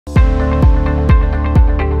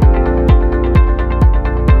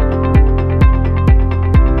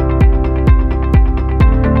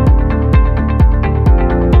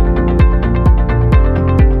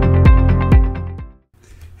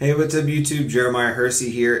Hey, what's up YouTube? Jeremiah Hersey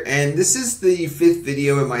here, and this is the 5th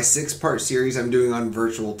video in my 6-part series I'm doing on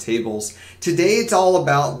virtual tables. Today it's all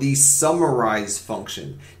about the summarize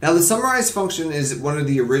function. Now the summarize function is one of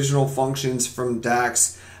the original functions from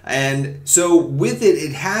DAX, and so with it,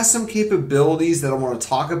 it has some capabilities that I want to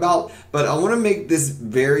talk about, but I want to make this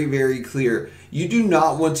very, very clear. You do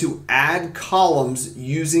not want to add columns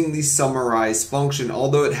using the summarize function,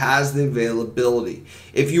 although it has the availability.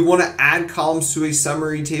 If you want to add columns to a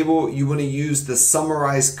summary table, you want to use the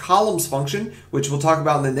summarize columns function, which we'll talk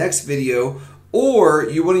about in the next video, or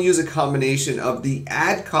you want to use a combination of the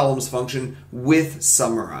add columns function with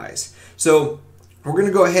summarize. So we're going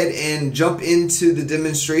to go ahead and jump into the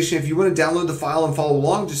demonstration. If you want to download the file and follow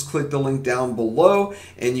along, just click the link down below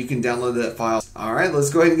and you can download that file. All right,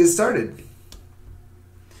 let's go ahead and get started.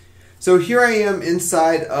 So here I am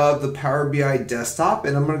inside of the Power BI desktop,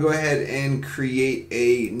 and I'm going to go ahead and create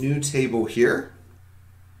a new table here.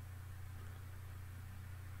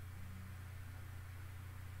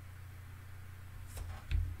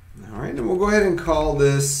 All right, and we'll go ahead and call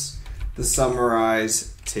this the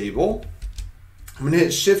summarize table. I'm going to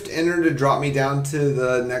hit Shift Enter to drop me down to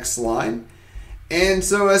the next line. And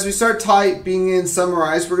so as we start typing in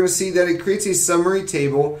summarize, we're going to see that it creates a summary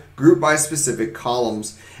table grouped by specific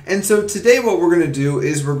columns. And so today what we're going to do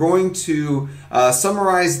is we're going to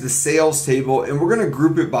summarize the sales table, and we're going to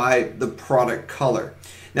group it by the product color.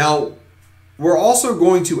 Now, we're also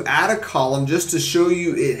going to add a column just to show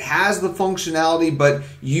you it has the functionality, but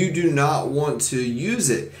you do not want to use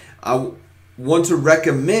it. I want to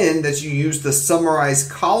recommend that you use the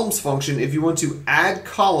summarize columns function if you want to add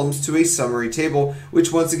columns to a summary table,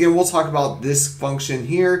 which once again we'll talk about this function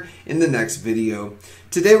here in the next video.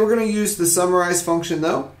 Today we're going to use the summarize function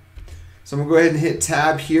though. So I'm going to go ahead and hit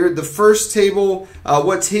tab here. The first table,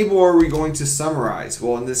 what table are we going to summarize?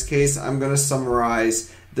 Well, in this case I'm going to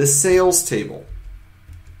summarize the sales table.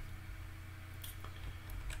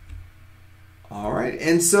 All right,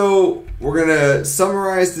 and so we're going to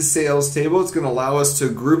summarize the sales table. It's going to allow us to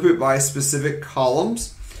group it by specific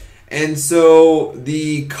columns. And so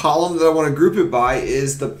the column that I want to group it by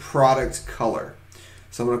is the product color.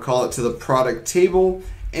 So I'm going to call it to the product table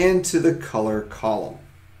and to the color column.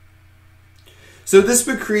 So this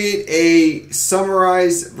would create a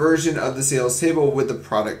summarized version of the sales table with the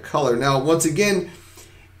product color. Now, once again,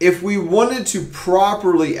 if we wanted to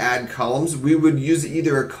properly add columns, we would use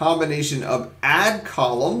either a combination of add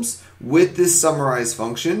columns with this summarize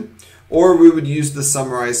function, or we would use the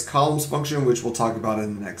summarize columns function, which we'll talk about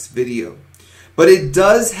in the next video. But it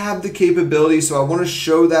does have the capability, so I want to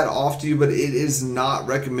show that off to you, but it is not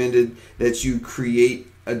recommended that you create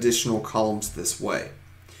additional columns this way.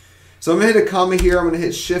 So I'm going to hit a comma here, I'm going to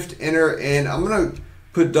hit Shift Enter, and I'm going to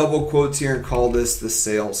put double quotes here and call this the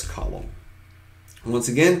sales column. Once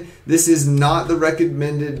again, this is not the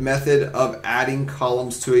recommended method of adding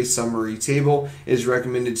columns to a summary table. It is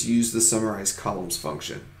recommended to use the summarize columns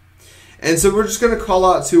function. And so we're just going to call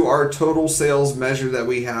out to our total sales measure that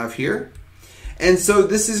we have here. And so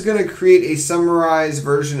this is going to create a summarized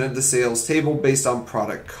version of the sales table based on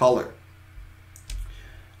product color.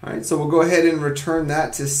 All right, so we'll go ahead and return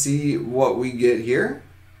that to see what we get here.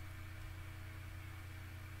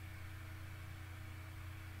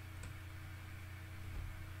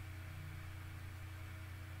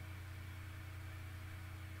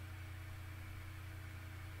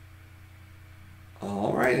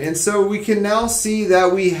 All right, and so we can now see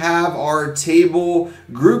that we have our table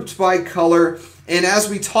grouped by color. And as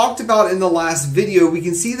we talked about in the last video, we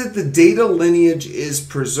can see that the data lineage is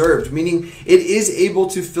preserved, meaning it is able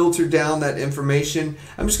to filter down that information.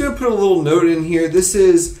 I'm just going to put a little note in here. This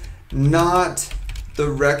is not the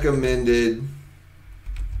recommended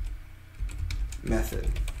method.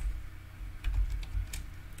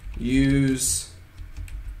 Use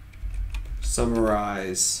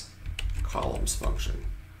summarize columns function.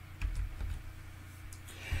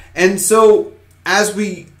 And so as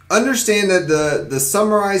we understand that the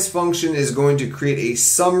summarize function is going to create a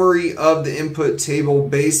summary of the input table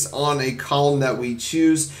based on a column that we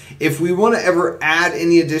choose. If we want to ever add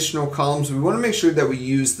any additional columns, we want to make sure that we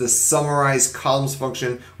use the summarize columns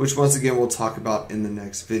function, which once again we'll talk about in the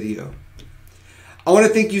next video. I want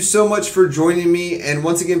to thank you so much for joining me, and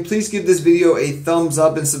once again, please give this video a thumbs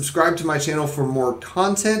up and subscribe to my channel for more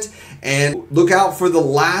content, and look out for the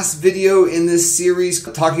last video in this series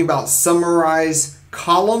talking about summarize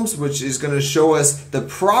columns, which is going to show us the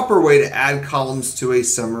proper way to add columns to a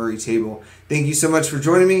summary table. Thank you so much for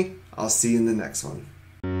joining me. I'll see you in the next one.